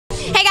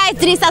Hey guys,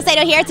 Denise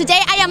Salcedo here. Today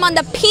I am on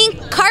the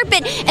pink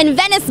carpet in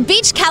Venice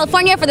Beach,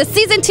 California for the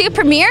season 2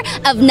 premiere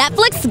of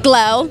Netflix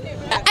Glow.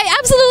 I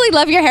absolutely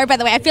love your hair, by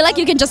the way. I feel like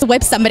you can just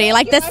whip somebody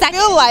like this. I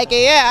feel like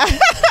it, yeah.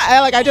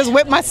 I just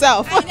whipped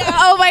myself.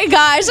 Oh my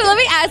gosh. So let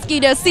me ask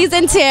you,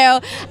 season 2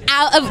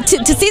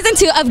 season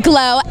 2 of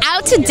Glow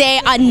out today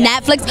on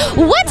Netflix.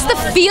 What's the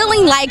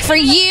feeling like for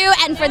you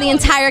and for the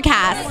entire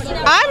cast?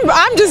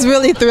 I'm just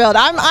really thrilled.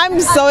 I'm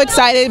so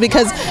excited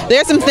because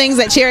there's some things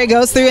that Cherry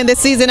goes through in this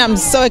season. I'm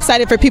so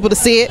excited for people to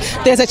see it.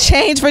 There's a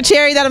change for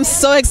Cherry that I'm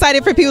so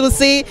excited for people to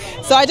see.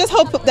 So I just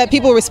hope that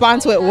people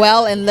respond to it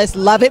well and let's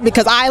love it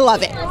because I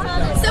love it.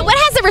 So what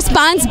has the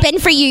response been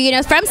for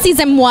you, from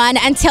season 1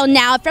 until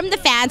now, from the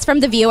fans, from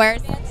the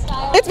viewers?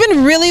 It's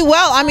been really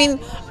well. I mean,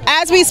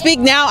 as we speak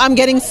now, I'm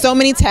getting so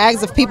many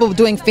tags of people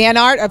doing fan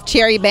art of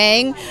Cherry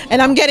Bang,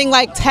 and I'm getting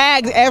like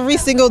tags every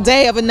single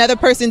day of another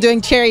person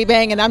doing Cherry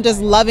Bang, and I'm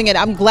just loving it.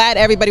 I'm glad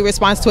everybody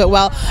responds to it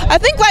well. I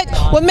think like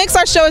what makes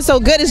our show so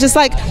good is just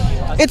like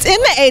it's in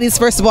the 80s,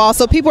 first of all,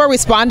 so people are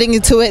responding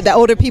to it, the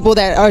older people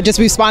that are just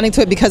responding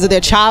to it because of their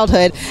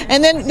childhood.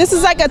 And then this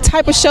is like a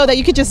type of show that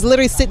you could just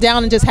literally sit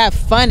down and just have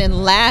fun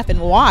and laugh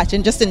and watch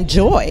and just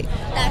enjoy.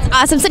 That's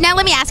awesome. So now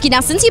let me ask you,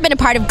 since you've been a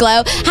part of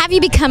Glow, have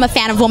you become a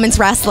fan of women's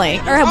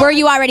wrestling? Or were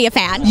you already a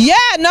fan? Yeah,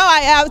 no,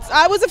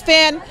 I was a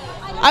fan.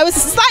 I was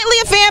slightly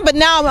a fan, but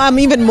now I'm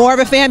even more of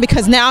a fan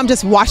because now I'm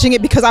just watching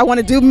it because I want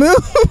to do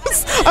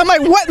moves. I'm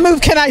like, what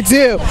move can I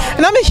do?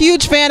 And I'm a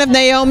huge fan of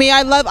Naomi.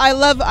 I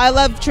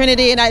love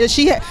Trinity, and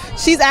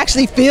she's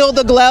actually feel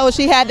the glow.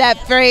 She had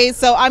that phrase.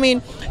 So I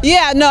mean,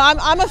 yeah, no,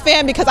 I'm a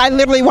fan because I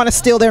literally want to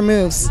steal their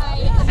moves.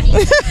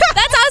 That's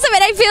awesome,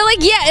 and I feel like,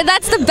 yeah,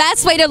 that's the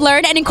best way to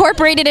learn and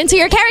incorporate it into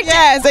your character.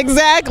 Yes,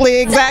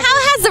 exactly. So how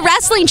has the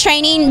wrestling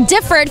training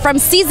differed from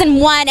season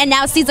 1 and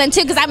now season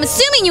 2? Because I'm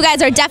assuming you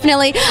guys are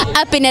definitely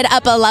upping it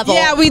up a level.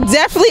 Yeah, we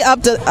definitely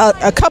upped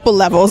a couple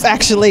levels,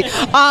 actually.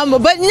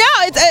 But no,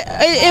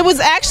 it was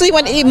actually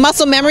when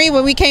muscle memory,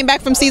 when we came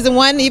back from season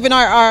 1, even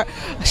our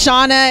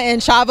Shauna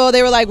and Chavo,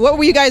 they were like, what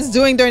were you guys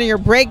doing during your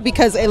break?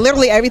 Because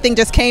literally everything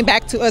just came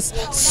back to us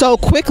so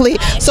quickly.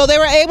 So they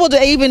were able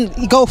to even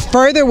go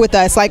further with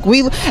us. Like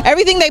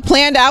everything they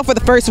planned out for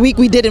the first week,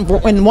 we did in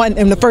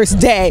the first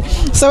day.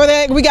 So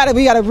we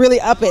gotta really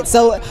up it.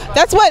 So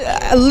that's what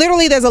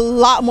literally there's a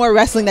lot more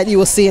wrestling that you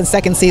will see in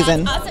second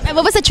season. That's awesome. And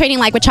what was the training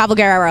like with Chavo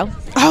Guerrero?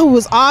 Oh, it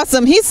was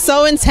awesome. He's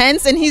so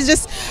intense, and he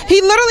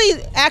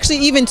literally actually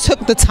even took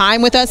the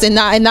time with us and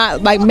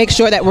not like make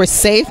sure that we're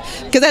safe,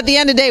 because at the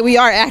end of the day we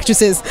are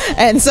actresses,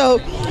 and so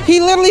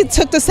he literally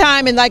took this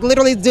time and like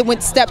literally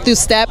went step through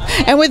step.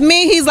 And with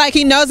me, he's like,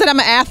 he knows that I'm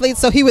an athlete,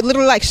 so he would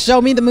literally like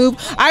show me the move.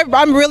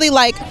 I'm really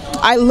like,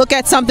 I look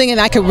at something and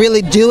I could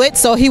really do it,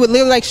 so he would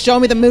literally like show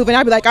me the move and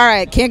I'd be like, all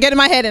right, can't get in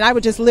my head, and I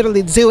would just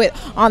literally do it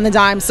on the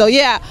dime. So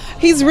yeah,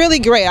 he's really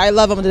great. I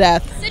love him to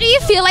death. So do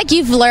you feel like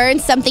you've learned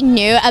something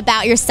new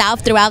about yourself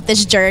throughout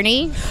this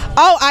journey?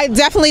 Oh, I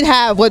definitely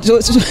have. What's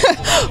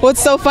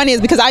so funny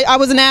is because I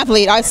was an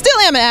athlete. I still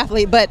am an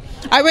athlete, but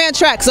I ran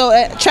track. So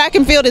track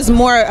and field is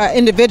more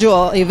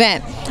individual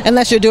event,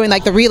 unless you're doing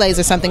like the relays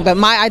or something. But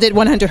I did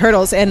 100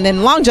 hurdles and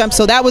then long jump,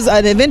 so that was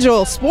an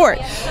individual sport.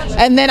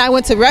 And then I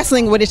went to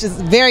wrestling, which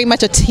is very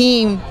much a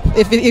team.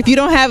 If you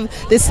don't have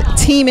this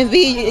team in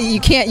V, you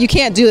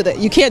can't do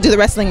the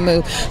wrestling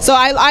move. So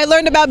I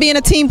learned about being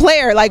a team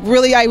player. Like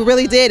really, I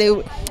really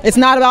did. It's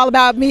not all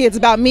about me. It's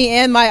about me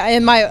and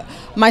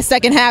my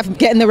second half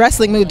getting the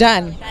wrestling move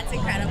done. That's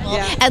incredible.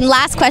 Yeah. And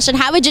last question,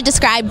 how would you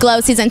describe Glow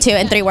season 2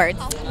 in 3 words?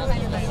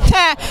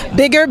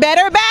 Bigger,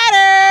 better,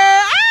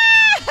 better.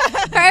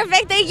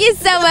 Perfect. Thank you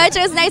so much.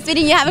 It was nice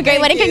meeting you. Have a great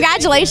one, and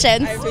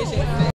congratulations. I appreciate it.